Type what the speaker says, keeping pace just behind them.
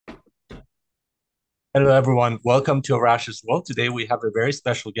Hello, everyone. Welcome to Arash's World. Today we have a very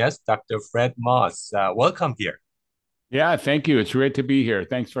special guest, Dr. Fred Moss. Welcome here. Yeah, thank you. It's great to be here.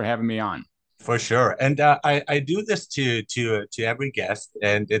 Thanks for having me on. For sure. And I do this to every guest,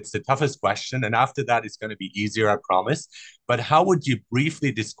 and it's the toughest question. And after that, it's going to be easier, I promise. But how would you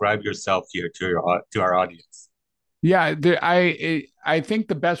briefly describe yourself here to our audience? Yeah, I think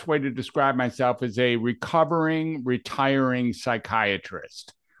the best way to describe myself is a recovering, retiring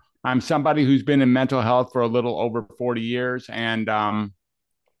psychiatrist. I'm somebody who's been in mental health for a little over 40 years and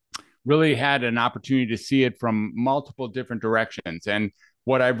really had an opportunity to see it from multiple different directions. And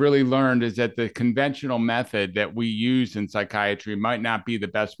what I've really learned is that the conventional method that we use in psychiatry might not be the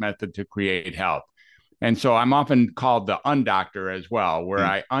best method to create health. And so I'm often called the UnDoctor as well, where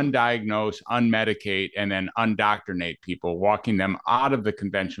Mm. I undiagnose, unmedicate, and then undoctrinate people, walking them out of the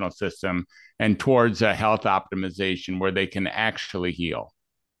conventional system and towards a health optimization where they can actually heal.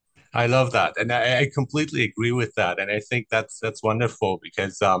 I love that, and I completely agree with that. And I think that's wonderful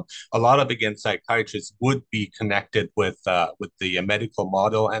because a lot of again psychiatrists would be connected with the medical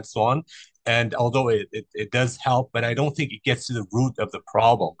model and so on. And although it does help, but I don't think it gets to the root of the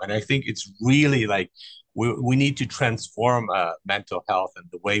problem. And I think it's really like we need to transform mental health and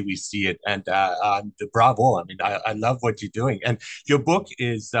the way we see it. And bravo! I mean, I love what you're doing. And your book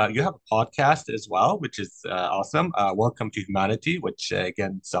is you have a podcast as well, which is awesome. Welcome to Humanity, which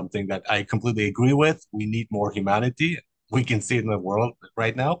again something that I completely agree with. We need more humanity. We can see it in the world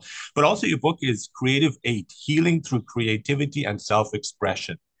right now. But also, your book is Creative Eight: Healing Through Creativity and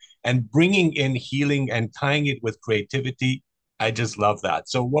Self-Expression, and bringing in healing and tying it with creativity. I just love that.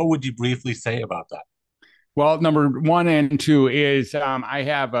 So, what would you briefly say about that? Well, number one and two is I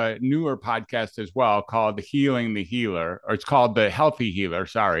have a newer podcast as well called Healing the Healer, or it's called The Healthy Healer.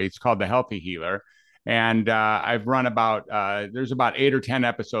 Sorry, it's called The Healthy Healer. And I've run there's about 8 or 10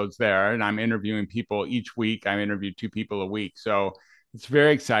 episodes there, and I'm interviewing people each week. I interview two people a week. So it's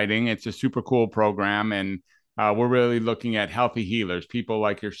very exciting. It's a super cool program. And we're really looking at healthy healers, people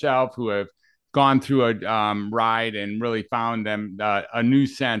like yourself who have gone through a ride and really found them a new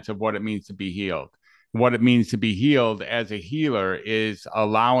sense of what it means to be healed. What it means to be healed as a healer is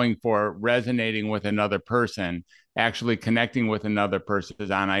allowing for resonating with another person, actually connecting with another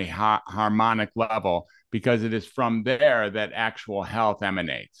person on a harmonic level, because it is from there that actual health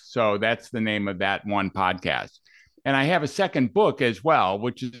emanates. So that's the name of that one podcast. And I have a second book as well,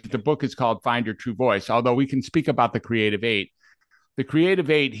 which is the book is called Find Your True Voice. Although we can speak about the Creative Eight: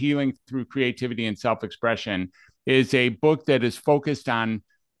 Healing Through Creativity and Self Expression is a book that is focused on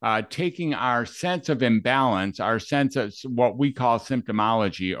taking our sense of imbalance, our sense of what we call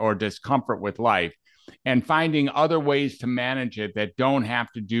symptomology or discomfort with life, and finding other ways to manage it that don't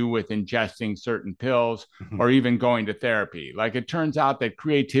have to do with ingesting certain pills Mhm. or even going to therapy. Like it turns out that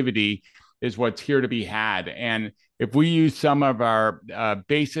creativity is what's here to be had. And if we use some of our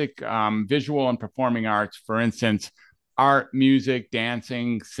basic visual and performing arts, for instance, art, music,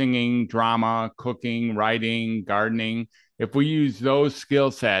 dancing, singing, drama, cooking, writing, gardening, if we use those skill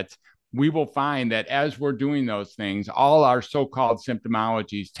sets, we will find that as we're doing those things, all our so called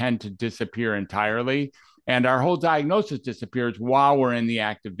symptomologies tend to disappear entirely. And our whole diagnosis disappears while we're in the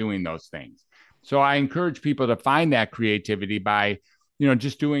act of doing those things. So I encourage people to find that creativity by,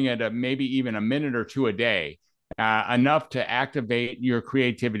 just doing it maybe even a minute or two a day, enough to activate your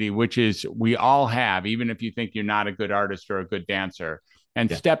creativity, which is we all have, even if you think you're not a good artist or a good dancer,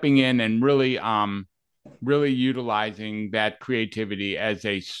 and Yeah. stepping in and really utilizing that creativity as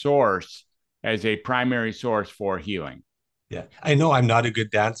a source, as a primary source for healing. Yeah, I know I'm not a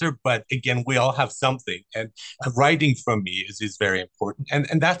good dancer, but again, we all have something, and writing from me is very important,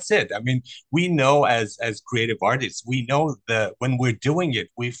 and that's it. I mean, we know as creative artists, we know that when we're doing it,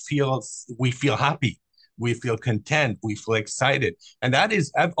 we feel happy, we feel content, we feel excited, and that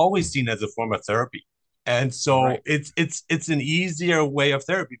is I've always seen as a form of therapy. And so Right. it's an easier way of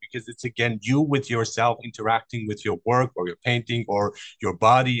therapy because it's again you with yourself interacting with your work or your painting or your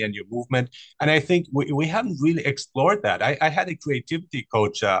body and your movement. And I think we haven't really explored that. I had a creativity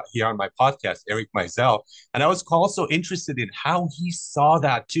coach here on my podcast, Eric Meisel, and I was also interested in how he saw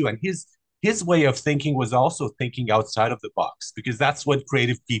that too. And his way of thinking was also thinking outside of the box because that's what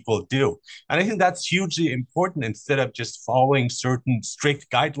creative people do. And I think that's hugely important instead of just following certain strict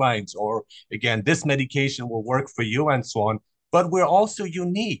guidelines or, again, this medication will work for you and so on. But we're also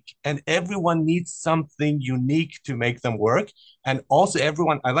unique, and everyone needs something unique to make them work. And also,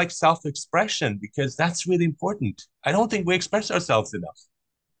 everyone, I like self expression because that's really important. I don't think we express ourselves enough.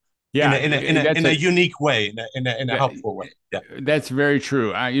 Yeah, in a unique way, in a that, helpful way. Yeah. that's very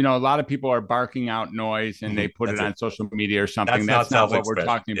true. A lot of people are barking out noise and they put it That's it. on social media or something. That's not That's not what we're self-expression.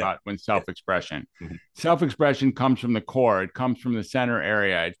 talking Yeah. about when Yeah. self-expression. Mm-hmm. Self-expression comes from the core. It comes from the center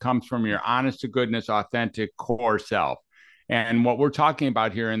area. It comes from your honest to goodness, authentic core self. And what we're talking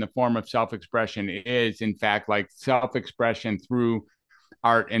about here in the form of self-expression is, in fact, like self-expression through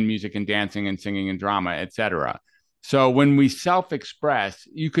art and music and dancing and singing and drama, etc. So when we self-express,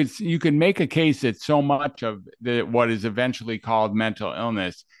 you could make a case that so much of what is eventually called mental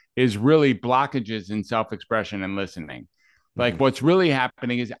illness is really blockages in self-expression and listening. Mm-hmm. Like what's really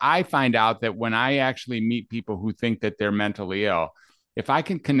happening is I find out that when I actually meet people who think that they're mentally ill, if I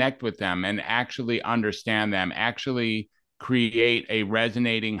can connect with them and actually understand them, actually create a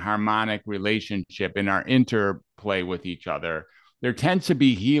resonating harmonic relationship in our interplay with each other, there tends to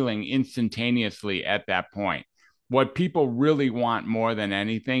be healing instantaneously at that point. What people really want more than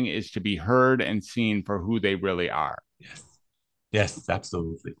anything is to be heard and seen for who they really are. Yes. Yes,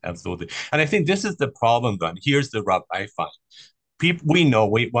 absolutely, absolutely. And I think this is the problem, Don. Here's the rub I find. People we know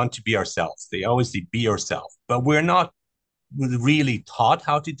we want to be ourselves. They always say be yourself, but we're not really taught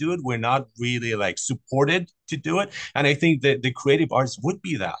how to do it. We're not really like supported to do it. And I think that the creative arts would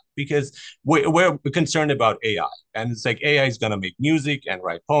be that because we're concerned about AI. And it's like AI is going to make music and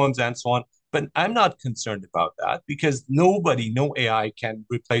write poems and so on. But I'm not concerned about that because no AI can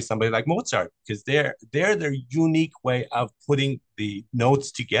replace somebody like Mozart because they're their unique way of putting the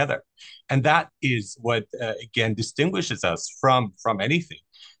notes together. And that is what again distinguishes us from anything.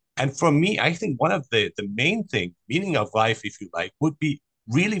 And for me, I think one of the main thing, meaning of life, if you like, would be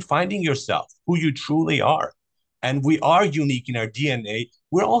really finding yourself, who you truly are. And we are unique in our DNA.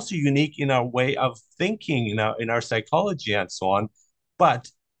 We're also unique in our way of thinking, in our psychology and so on. But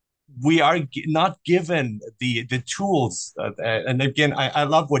we are not given the tools. And again, I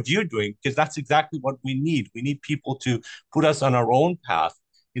love what you're doing because that's exactly what we need. We need people to put us on our own path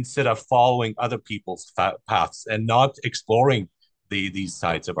instead of following other people's paths and not exploring these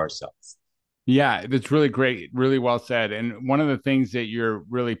sides of ourselves. Yeah, that's really great, really well said. And one of the things that you're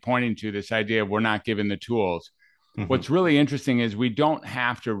really pointing to, this idea of we're not given the tools. Mm-hmm. What's really interesting is we don't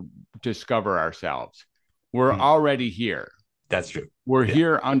have to discover ourselves. We're Mm-hmm. already here. That's true. We're Yeah.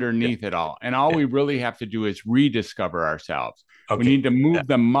 here Yeah. underneath it all. And all Yeah. we really have to do is rediscover ourselves. We Okay. need to Yeah. move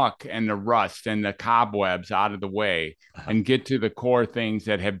the muck and the rust and the cobwebs out of the way Uh-huh. and get to the core things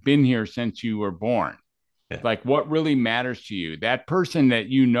that have been here since you were born. Yeah. Like what really matters to you, that person that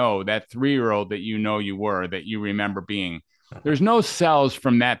you know, that 3-year-old that you know you were, that you remember being. Uh-huh. There's no cells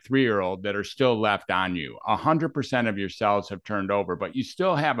from that 3-year-old that are still left on you. 100% of your cells have turned over, but you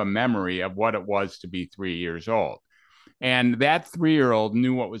still have a memory of what it was to be 3 years old. And that 3-year-old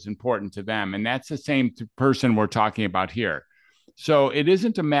knew what was important to them. And that's the same person we're talking about here. So it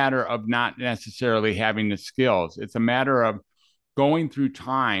isn't a matter of not necessarily having the skills. It's a matter of going through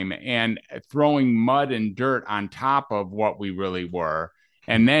time and throwing mud and dirt on top of what we really were,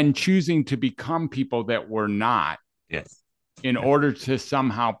 and then choosing to become people that we're not Yes. in Yeah. order to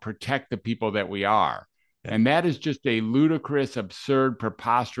somehow protect the people that we are. Yeah. And that is just a ludicrous, absurd,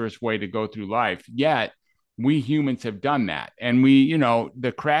 preposterous way to go through life. Yet we humans have done that. And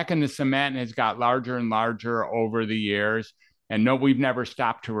the crack in the cement has got larger and larger over the years. And no, we've never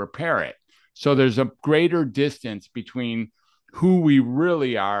stopped to repair it. So there's a greater distance between who we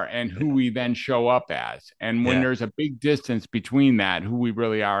really are and who Yeah. we then show up as. And when Yeah. there's a big distance between that, who we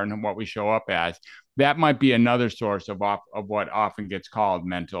really are and what we show up as, that might be another source of what often gets called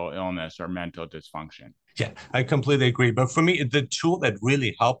mental illness or mental dysfunction. Yeah, I completely agree. But for me, the tool that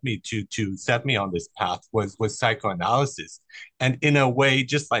really helped me to set me on this path was psychoanalysis. And in a way,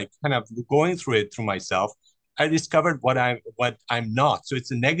 just like kind of going through it through myself, I discovered what I'm not. So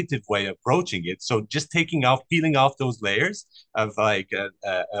it's a negative way of approaching it. So just taking off, peeling off those layers of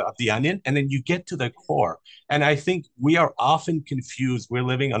of the onion, and then you get to the core. And I think we are often confused. We're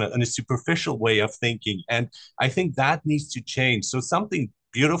living on a superficial way of thinking, and I think that needs to change. So something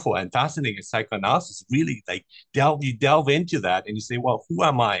beautiful and fascinating in psychoanalysis really like delve into that and you say, well, who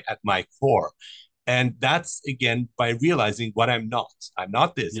am I at my core? And that's again by realizing what I'm not. I'm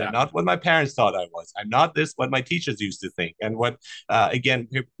not this. I'm Yeah. not what my parents thought I was. I'm not this, what my teachers used to think, and what again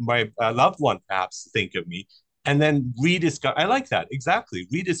my loved one perhaps think of me. And then rediscover. I like that exactly.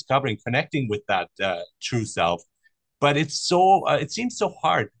 Rediscovering, connecting with that true self. But it seems so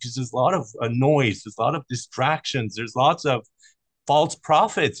hard because there's a lot of noise. There's a lot of distractions. There's lots of false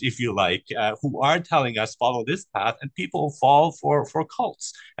prophets, if you like, who are telling us follow this path, and people fall for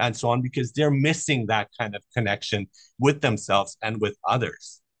cults and so on because they're missing that kind of connection with themselves and with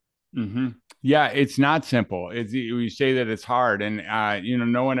others. Hmm. Yeah, it's not simple. It's you say that it's hard, and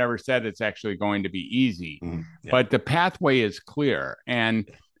no one ever said it's actually going to be easy, Yeah. but the pathway is clear, and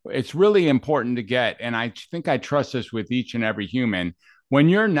it's really important to get. And I think I trust this with each and every human. When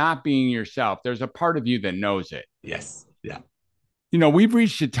you're not being yourself, there's a part of you that knows it. Yes. Yeah. We've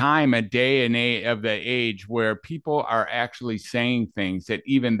reached a time, a day and a of the age where people are actually saying things that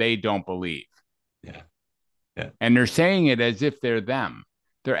even they don't believe. Yeah. Yeah. And they're saying it as if they're them.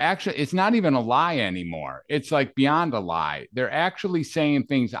 They're actually, it's not even a lie anymore. It's like beyond a lie. They're actually saying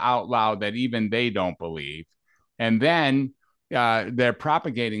things out loud that even they don't believe. And then they're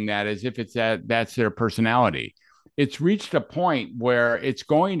propagating that as if that's their personality. It's reached a point where it's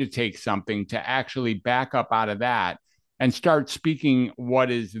going to take something to actually back up out of that and start speaking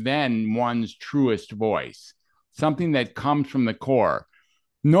what is then one's truest voice, something that comes from the core.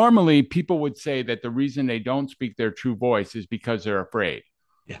 Normally, people would say that the reason they don't speak their true voice is because they're afraid.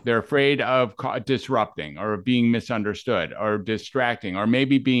 Yeah. They're afraid of disrupting or being misunderstood or distracting or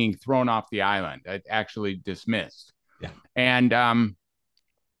maybe being thrown off the island, actually dismissed. Yeah. And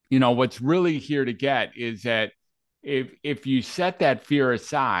what's really here to get is that if you set that fear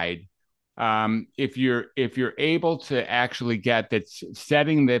aside, if you're able to actually get that,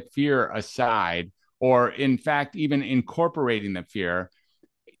 setting the fear aside, or in fact even incorporating the fear,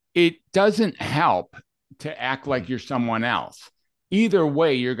 it doesn't help to act like you're someone else. Either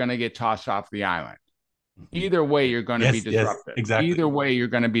way, you're going to get tossed off the island. Either way, you're going to be Yes. Yes. disrupted. Exactly. Either way, you're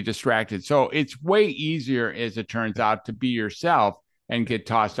going to be distracted. So it's way easier, as it turns out, to be yourself and get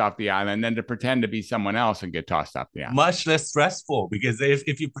tossed off the island than to pretend to be someone else and get tossed off the island. Much less stressful because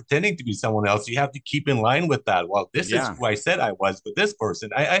if you're pretending to be someone else, you have to keep in line with that. Well, this is Yeah, who I said I was with this person.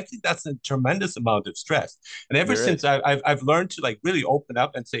 I think that's a tremendous amount of stress. And ever there since is. I've learned to like really open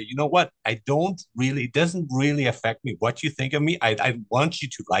up and say, you know what, I don't really, it doesn't really affect me what you think of me. I want you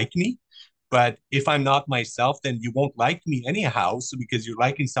to like me. But if I'm not myself, then you won't like me anyhow. So because you're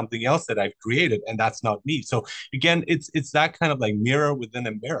liking something else that I've created, and that's not me. So again, it's that kind of like mirror within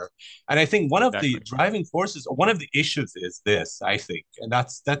a mirror. And I think one of the Exactly. driving forces, or one of the issues is this, I think, and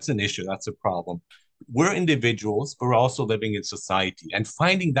that's an issue, that's a problem. We're individuals, but we're also living in society, and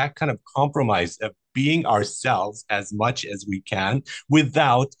finding that kind of compromise of being ourselves as much as we can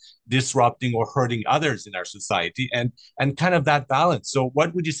without disrupting or hurting others in our society, and kind of that balance. So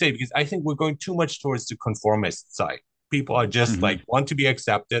what would you say? Because I think we're going too much towards the conformist side. People are just Mm-hmm. like want to be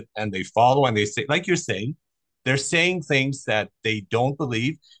accepted, and they follow, and they say, like you're saying, they're saying things that they don't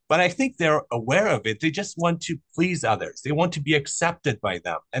believe, but I think they're aware of it. They just want to please others. They want to be accepted by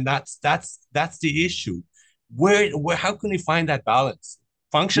them, and that's the issue. Where how can we find that balance?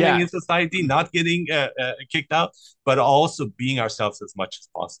 Functioning Yeah, in society, not getting kicked out, but also being ourselves as much as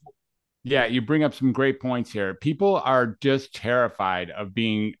possible. yeah, you bring up some great points here. People are just terrified of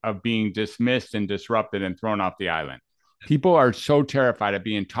being dismissed and disrupted and thrown off the island. People are so terrified of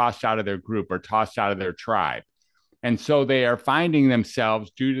being tossed out of their group or tossed out of their tribe. And so they are finding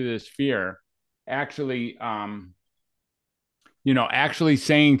themselves, due to this fear, actually actually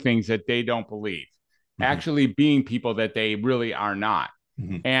saying things that they don't believe, Mm-hmm. actually being people that they really are not.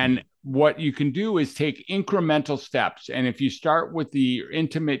 Mm-hmm. And what you can do is take incremental steps. And if you start with the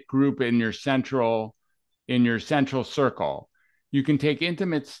intimate group in your central circle, you can take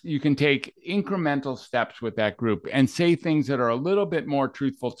incremental steps with that group and say things that are a little bit more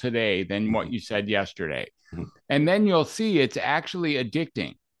truthful today than what Mm-hmm. you said yesterday. Mm-hmm. And then you'll see it's actually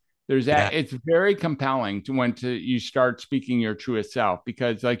addicting. There's that. Yeah. It's very compelling to when you start speaking your truest self,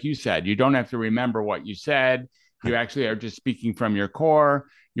 because like you said, you don't have to remember what you said. You actually are just speaking from your core.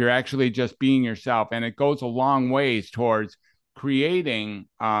 You're actually just being yourself, and it goes a long ways towards creating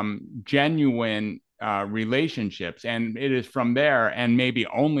genuine relationships. And it is from there, and maybe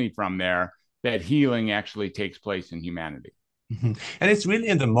only from there, that healing actually takes place in humanity. Mhm. And it's really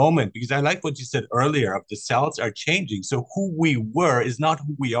in the moment, because I like what you said earlier of the cells are changing. So who we were is not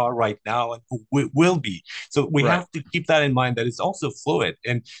who we are right now and who we will be. So we Right. have to keep that in mind, that it's also fluid.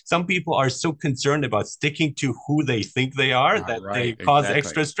 And some people are so concerned about sticking to who they think they are that Right. they cause Exactly.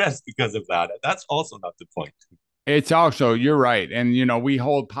 extra stress because of that. That's also not the point. It's also, you're right. And, we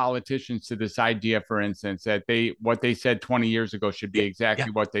hold politicians to this idea, for instance, that what they said 20 years ago should be Yeah, yeah,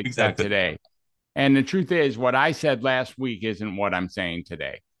 exactly what they said exactly. today. And the truth is, what I said last week isn't what I'm saying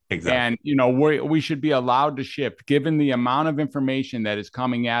today. Exactly. And, we should be allowed to shift given the amount of information that is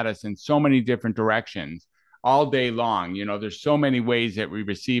coming at us in so many different directions all day long. There's so many ways that we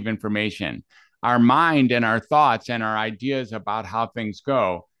receive information. Our mind and our thoughts and our ideas about how things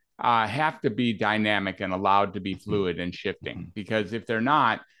go have to be dynamic and allowed to be Mhm. fluid and shifting. Mhm. Because if they're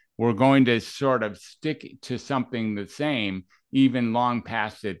not, we're going to sort of stick to something the same even long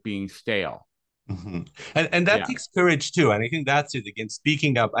past it being stale. Mhm. And that Yeah, takes courage too. And I think that's it again,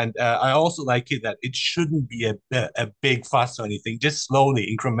 speaking up. And I also like it that it shouldn't be a big fuss or anything, just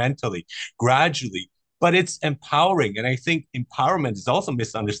slowly, incrementally, gradually. But it's empowering. And I think empowerment is also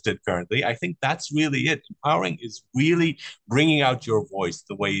misunderstood currently. I think that's really it. Empowering is really bringing out your voice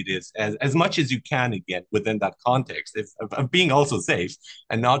the way it is, as much as you can, again, within that context of being also safe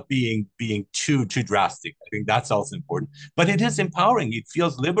and not being too drastic. I think that's also important, but it is empowering. It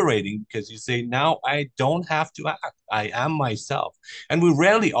feels liberating because you say, now I don't have to act. I am myself. And we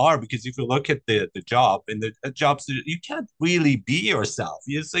rarely are, because if you look at the job and the jobs, you can't really be yourself.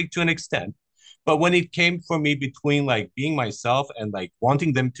 It's like to an extent. But when it came for me between like being myself and like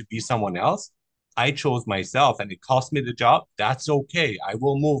wanting them to be someone else, I chose myself and it cost me the job. That's okay. I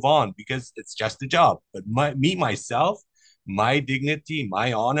will move on because it's just a job. But myself, my dignity,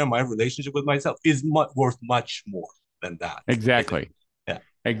 my honor, my relationship with myself is worth much more than that, I think. exactly. Yeah.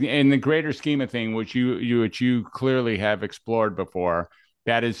 In the greater scheme of thing, which you clearly have explored before,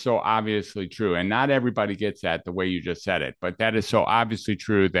 that is so obviously true. And not everybody gets that the way you just said it, but that is so obviously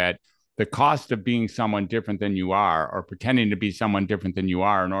true that the cost of being someone different than you are, or pretending to be someone different than you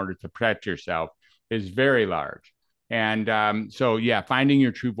are in order to protect yourself, is very large. And so, yeah, finding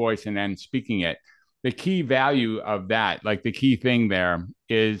your true voice and then speaking it. The key value of that, like the key thing there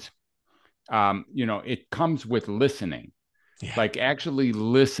is, it comes with listening, Yeah. like actually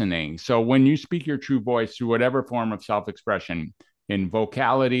listening. So when you speak your true voice through whatever form of self-expression, in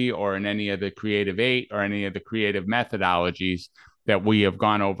vocality or in any of the creative eight or any of the creative methodologies that we have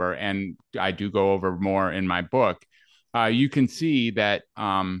gone over, and I do go over more in my book, you can see that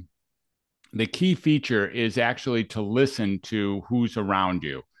the key feature is actually to listen to who's around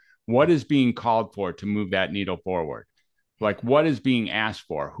you. What is being called for to move that needle forward? Like what is being asked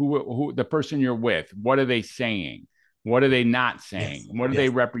for? Who the person you're with, what are they saying? What are they not saying? Yes. What are they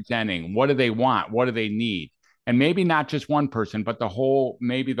Yes. representing? What do they want? What do they need? And maybe not just one person, but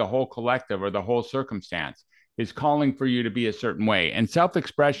maybe the whole collective or the whole circumstance is calling for you to be a certain way. And self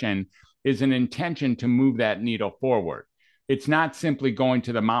expression is an intention to move that needle forward. It's not simply going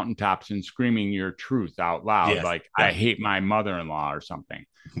to the mountaintops and screaming your truth out loud, Yes. like, I Yeah. hate my mother in law or something.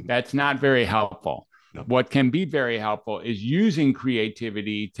 That's not very helpful. No. What can be very helpful is using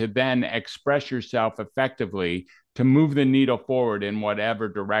creativity to then express yourself effectively to move the needle forward in whatever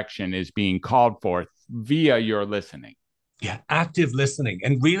direction is being called for via your listening. Yeah, active listening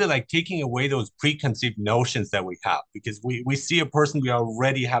and really like taking away those preconceived notions that we have, because we see a person, we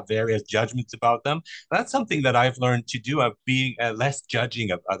already have various judgments about them. That's something that I've learned to do, of being less judging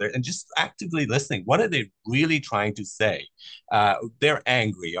of others and just actively listening. What are they really trying to say? They're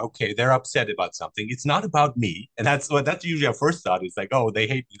angry, okay, they're upset about something. It's not about me, and that's usually our first thought is like, oh, they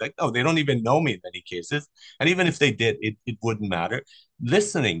hate me. Like, no, they don't even know me in many cases, and even if they did, it wouldn't matter.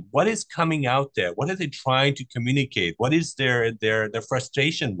 Listening, what is coming out there, what are they trying to communicate, what is their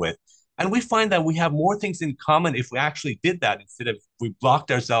frustration with. And we find that we have more things in common if we actually did that, instead of we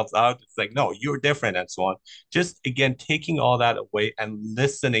blocked ourselves out. It's like, no, you're different and so on. Just again taking all that away and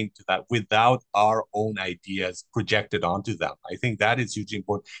listening to that without our own ideas projected onto them. I think that is hugely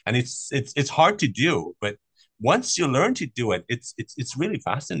important, and it's hard to do, but once you learn to do it, it's really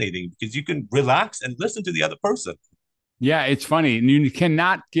fascinating, because you can relax and listen to the other person. Yeah, it's funny. You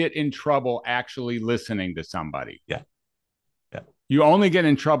cannot get in trouble actually listening to somebody. Yeah. Yeah. You only get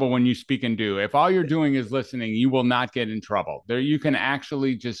in trouble when you speak and do. If all you're doing is listening, you will not get in trouble. There, you can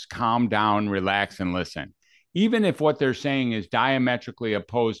actually just calm down, relax, and listen, even if what they're saying is diametrically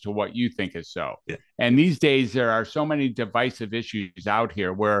opposed to what you think is so. Yeah. And these days, there are so many divisive issues out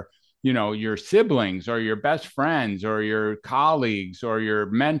here where, your siblings or your best friends or your colleagues or your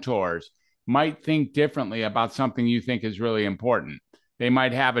mentors might think differently about something you think is really important. They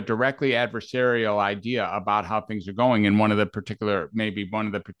might have a directly adversarial idea about how things are going in maybe one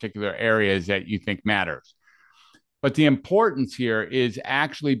of the particular areas that you think matters. But the importance here is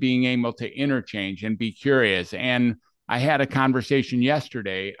actually being able to interchange and be curious. And I had a conversation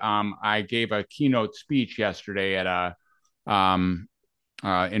yesterday. I gave a keynote speech yesterday at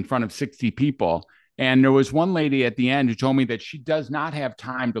in front of 60 people. And there was one lady at the end who told me that she does not have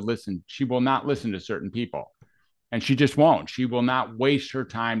time to listen. She will not listen to certain people, and she just won't. She will not waste her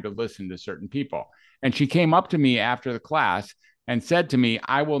time to listen to certain people. And she came up to me after the class and said to me,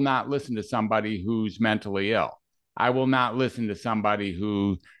 I will not listen to somebody who's mentally ill. I will not listen to somebody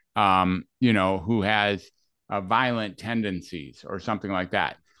who has violent tendencies or something like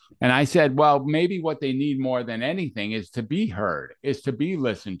that. And I said, well, maybe what they need more than anything is to be heard, is to be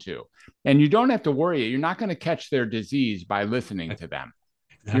listened to. And you don't have to worry. You're not going to catch their disease by listening to them.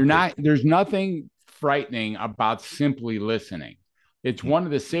 You're Exactly. not, there's nothing frightening about simply listening. It's one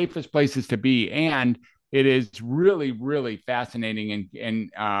of the safest places to be, and it is really, really fascinating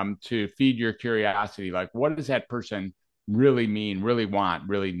and to feed your curiosity. Like, what does that person really mean, really want,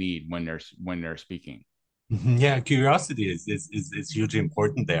 really need when they're speaking? Mhm. Yeah, curiosity is hugely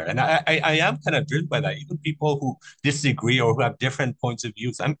important there, and I am kind of driven by that. Even people who disagree or who have different points of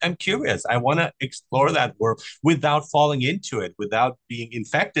views, I'm curious. I want to explore that world without falling into it, without being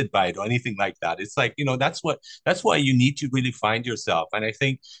infected by it or anything like that. It's like, that's why you need to really find yourself, and I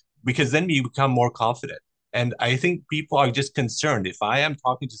think because then you become more confident. And I think people are just concerned. If I am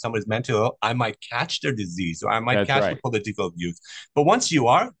talking to someone who's mental ill, I might catch their disease or I might That's catch their right. political views. But once you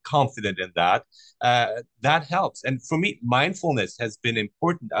are confident in that, that helps. And for me, mindfulness has been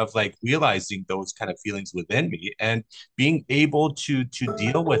important of like realizing those kind of feelings within me and being able to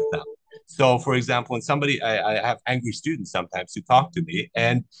deal with them. So, for example, when I have angry students sometimes who talk to me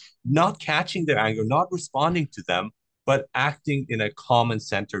and not catching their anger, not responding to them, but acting in a calm and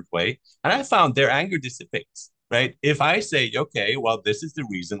centered way. And I found their anger dissipates, right? If I say, okay, well, this is the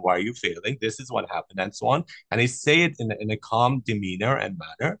reason why you're failing, this is what happened, and so on, and I say it in a calm demeanor and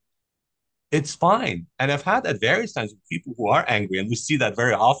manner, it's fine. And I've had that various times with people who are angry, and we see that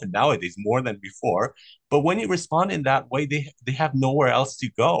very often nowadays, more than before. But when you respond in that way, they have nowhere else to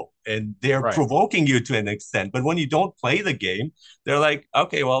go, and they're Right. provoking you to an extent. But when you don't play the game, they're like,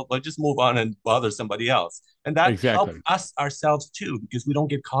 okay, well, let's just move on and bother somebody else, and that helps Exactly. us ourselves too because we don't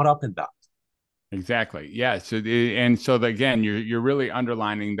get caught up in that. Exactly. Yeah. Again, you're really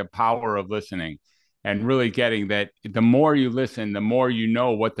underlining the power of listening and really getting that the more you listen, the more you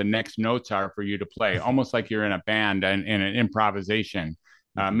know what the next notes are for you to play, almost like you're in a band and in an improvisation,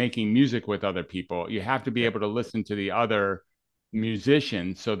 making music with other people. You have to be Yeah. able to listen to the other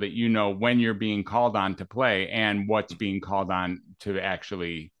musicians so that you know when you're being called on to play and what's being called on to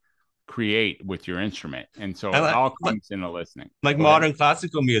actually create with your instrument. And so And it like, all like comes in the listening. like Go ahead. modern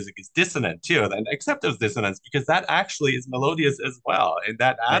classical music is dissonant too, and accept those dissonance because that actually is melodious as well, and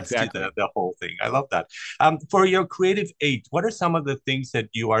that adds to Exactly. the whole thing. I love that. For your creative eight, what are some of the things that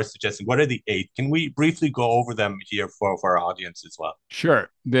you are suggesting? What are the eight? Can we briefly go over them here for our audience as well? Sure.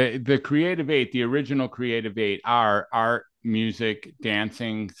 The creative eight, the original creative eight are art, music,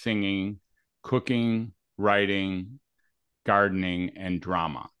 dancing, singing, cooking, writing, gardening, and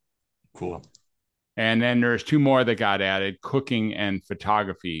drama. Cool. And then there's two more that got added, cleaning and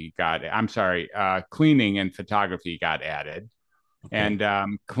photography got added. Okay. And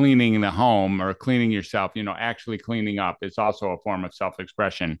cleaning the home or cleaning yourself, actually cleaning up is also a form of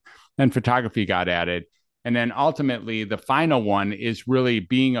self-expression. Then photography got added. And then ultimately, the final one is really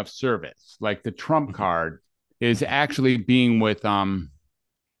being of service. Like the trump Mhm. card is Mhm. actually being with,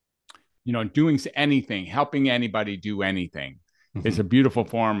 doing anything, helping anybody do anything is Mhm. a beautiful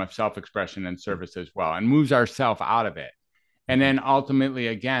form of self-expression and service as well, and moves ourselves out of it. And Mhm. then ultimately,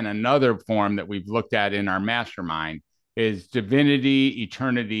 again, another form that we've looked at in our mastermind is divinity,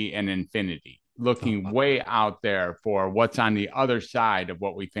 eternity, and infinity, Oh, looking wow. way out there for what's on the other side of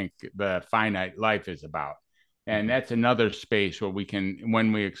what we think the finite life is about. And Mhm. that's another space where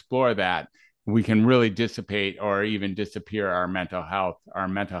when we explore that, we can really dissipate or even disappear our mental health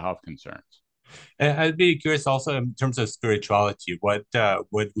concerns. And I'd be curious also in terms of spirituality, what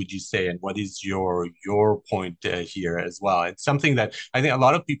would you say, and what is your point here as well? It's something that I think a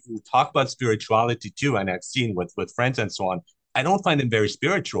lot of people who talk about spirituality too, and I've seen with friends and so on. I don't find them very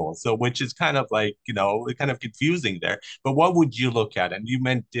spiritual, so which is kind of like kind of confusing there. But what would you look at? And you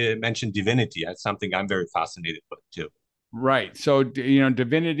mentioned divinity as something I'm very fascinated with too. Right. So,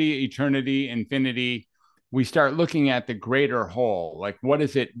 divinity, eternity, infinity, we start looking at the greater whole. Like, what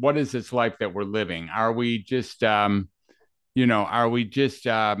is it? What is this life that we're living? Are we just, uh,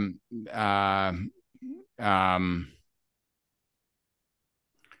 um,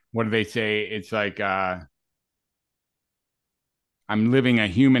 what do they say? It's like, I'm living a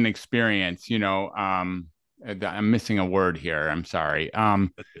human experience, I'm missing a word here. I'm sorry.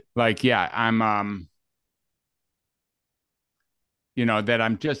 Like, yeah, that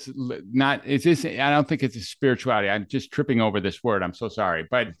I'm just not, it's just, I don't think it's a spirituality. I'm just tripping over this word. I'm so sorry.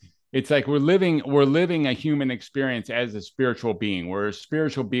 But it's like we're living a human experience as a spiritual being. We're a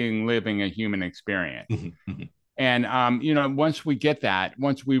spiritual being living a human experience. And once we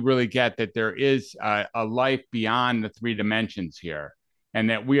really get that there is a life beyond the three dimensions here, and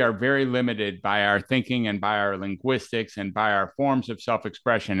that we are very limited by our thinking and by our linguistics and by our forms of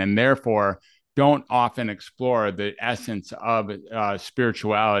self-expression, and therefore don't often explore the essence of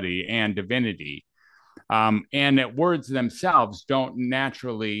spirituality and divinity, and that words themselves don't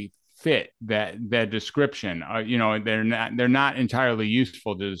naturally fit that description. They're not entirely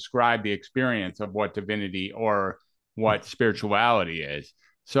useful to describe the experience of what divinity or what spirituality is.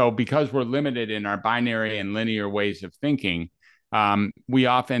 So because we're limited in our binary and linear ways of thinking, we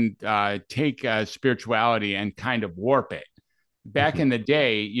often take spirituality and kind of warp it. Back Mhm. in the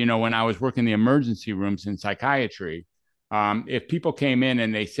day, when I was working the emergency rooms in psychiatry, if people came in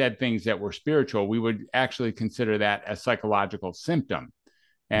and they said things that were spiritual, we would actually consider that a psychological symptom. Mhm.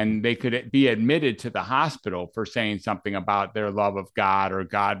 And they could be admitted to the hospital for saying something about their love of God or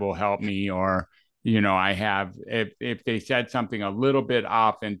God will help me, or, I have, if they said something a little bit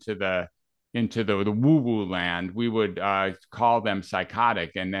off into the woo-woo land, we would call them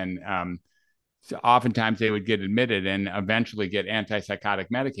psychotic. And then so oftentimes they would get admitted and eventually get antipsychotic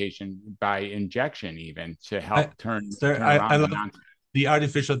medication by injection, even to I, help turn sir, turn I around the love nonsense. the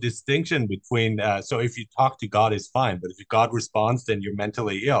artificial distinction between so if you talk to God is fine, but if God responds, then you're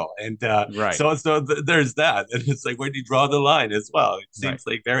mentally ill, and Right, there's that, and it's like where do you draw the line as well? It right. seems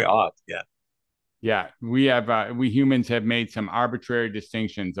like very odd. Yeah. Yeah, we humans have made some arbitrary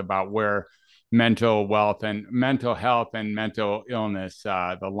distinctions about where mental health and mental illness,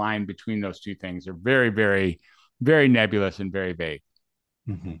 the line between those two things are very, very, very nebulous and very vague.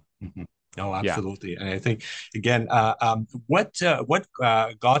 Hmm. Hmm. Oh, Yeah. absolutely. And I think again, what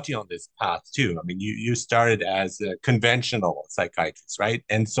got you on this path too? I mean, you started as a conventional psychiatrist, right?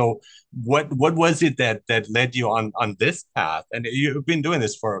 And so, what was it that led you on this path? And you've been doing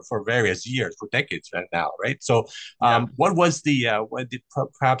this for various years, for decades right now, right? So, Yeah. what was the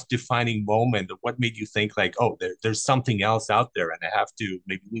perhaps defining moment? What made you think like, oh, there's something else out there, and I have to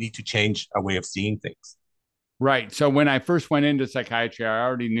maybe we need to change our way of seeing things. Right. So when I first went into psychiatry, I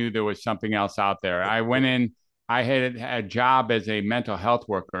already knew there was something else out there. I went in, I had a job as a mental health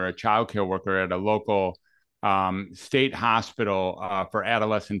worker, a child care worker at a local state hospital for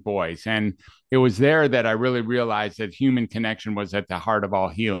adolescent boys. And it was there that I really realized that human connection was at the heart of all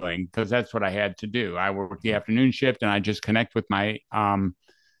healing, because that's what I had to do. I worked the afternoon shift and I just connect with my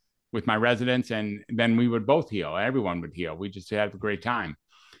residents, and then we would both heal. Everyone would heal. We just had a great time,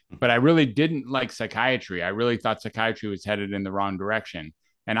 but I really didn't like psychiatry. I really thought psychiatry was headed in the wrong direction.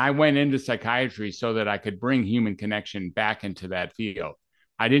 And I went into psychiatry so that I could bring human connection back into that field.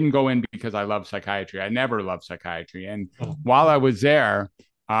 I didn't go in because I love psychiatry. I never loved psychiatry. And Oh. while I was there,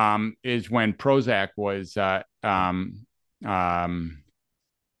 is when Prozac was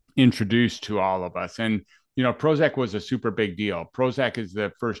introduced to all of us. And, Prozac was a super big deal. Prozac is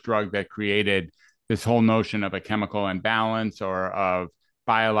the first drug that created this whole notion of a chemical imbalance or of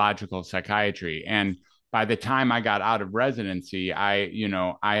biological psychiatry. And by the time I got out of residency, I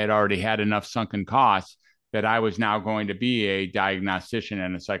had already had enough sunken costs that I was now going to be a diagnostician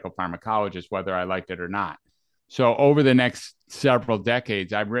and a psychopharmacologist, whether I liked it or not. So over the next several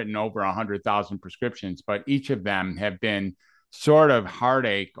decades, I've written over 100,000 prescriptions, but each of them have been sort of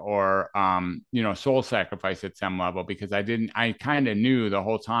heartache or soul sacrifice at some level, because I kind of knew the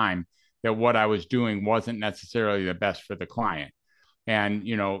whole time that what I was doing wasn't necessarily the best for the client. And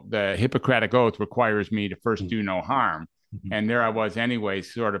the Hippocratic oath requires me to first Mhm. do no harm, Mhm. and there I was anyway,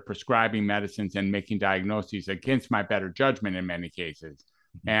 sort of prescribing medicines and making diagnoses against my better judgment in many cases,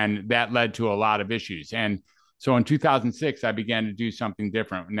 Mhm. and that led to a lot of issues. And so in 2006 I began to do something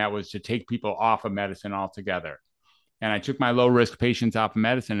different, and that was to take people off of medicine altogether. And I took my low risk patients off of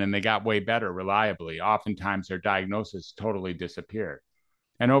medicine and they got way better reliably. Oftentimes their diagnosis totally disappeared.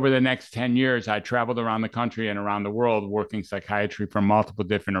 And over the next 10 years, I traveled around the country and around the world working psychiatry from multiple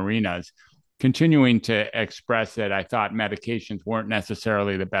different arenas, continuing to express that I thought medications weren't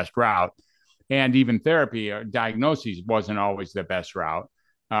necessarily the best route. And even therapy or diagnoses wasn't always the best route.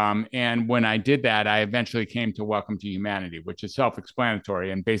 And when I did that, I eventually came to Welcome to Humanity, which is self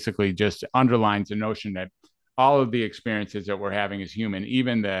explanatory and basically just underlines the notion that all of the experiences that we're having as human,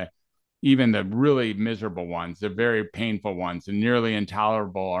 even the really miserable ones, the very painful ones, the nearly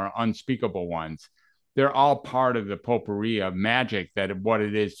intolerable or unspeakable ones, they're all part of the potpourri of magic that what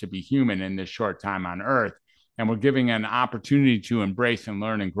it is to be human in this short time on earth. And we're giving an opportunity to embrace and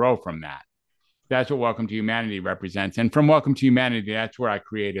learn and grow from that. That's what Welcome to Humanity represents. And from Welcome to Humanity, that's where I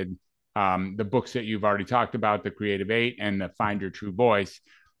created the books that you've already talked about, The Creative Eight and the Find Your True Voice,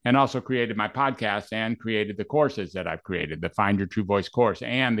 and also created my podcast and created the courses that I've created, the Find Your True Voice course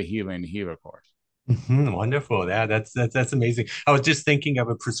and the Healing the Healer course. Mhm. Wonderful. Yeah, that's amazing. I was just thinking of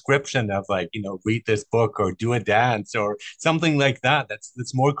a prescription of like, read this book or do a dance or something like that.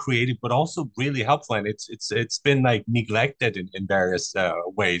 That's more creative, but also really helpful. And it's been like neglected in various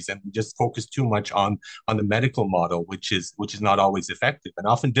ways, and we just focus too much on the medical model, which is not always effective and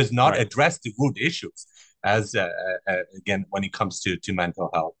often does not Right. address the root issues. as again when it comes to mental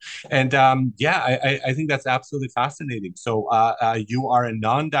health. And yeah, I think that's absolutely fascinating. So you are a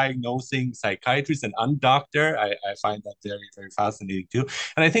non-diagnosing psychiatrist and UnDoctor. I find that very, very fascinating too.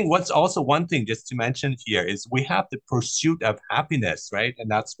 And I think what's also one thing just to mention here is we have the pursuit of happiness, right? And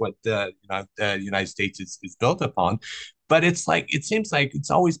that's what the United States is built upon. But it's like it seems like it's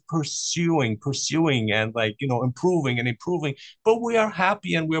always pursuing, and like improving and improving. But we are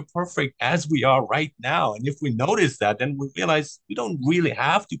happy and we're perfect as we are right now. And if we notice that, then we realize we don't really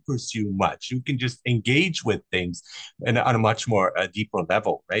have to pursue much. You can just engage with things on a much more deeper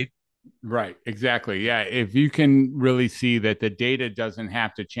level, right? Right, exactly. Yeah, if you can really see that the data doesn't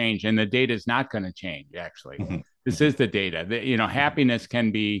have to change, and the data is not going to change, actually. Mhm, This mhm, is the data. Happiness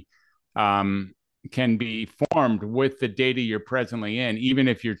um, can be formed with the data you're presently in, even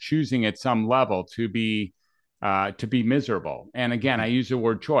if you're choosing at some level to be miserable. And again, mhm. I use the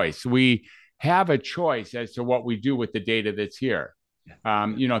word choice. We have a choice as to what we do with the data that's here. Yeah,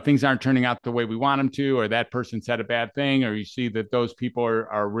 yeah. Things aren't turning out the way we want them to, or that person said a bad thing, or you see that those people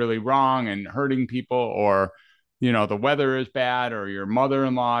are really wrong and hurting people, or, the weather is bad, or your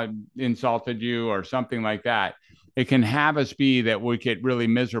mother-in-law insulted you, or something like that. It can have us be that we get really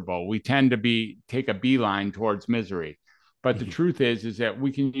miserable. We tend to take a beeline towards misery. But the Mhm. truth is that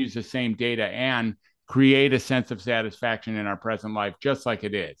we can use the same data and create a sense of satisfaction in our present life just like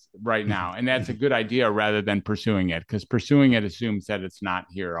it is right Mhm, now. And that's a mhm. good idea rather than pursuing it, because pursuing it assumes that it's not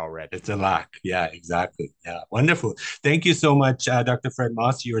here already. It's a lack. Yeah, exactly. Yeah, wonderful. Thank you so much, Dr. Fred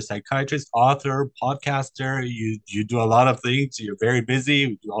Moss. You're a psychiatrist, author, podcaster. You do a lot of things. You're very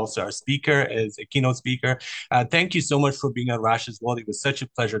busy. You also are a speaker, as a keynote speaker. Thank you so much for being on Rash's World. It was such a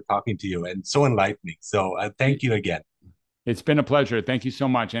pleasure talking to you and so enlightening. So thank you again. It's been a pleasure. Thank you so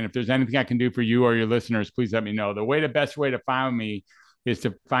much. And if there's anything I can do for you or your listeners, please let me know. The best way to find me is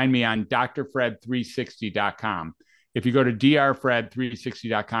to find me on drfred360.com. If you go to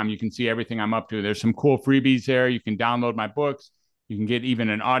drfred360.com, you can see everything I'm up to. There's some cool freebies there. You can download my books. You can get even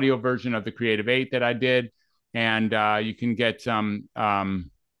an audio version of the Creative 8 that I did. And you can get some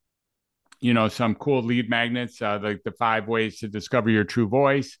cool lead magnets, like the 5 ways to discover your true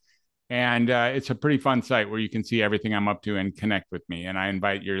voice. And it's a pretty fun site where you can see everything I'm up to and connect with me. And I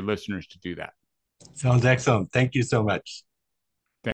invite your listeners to do that. Sounds excellent. Thank you so much.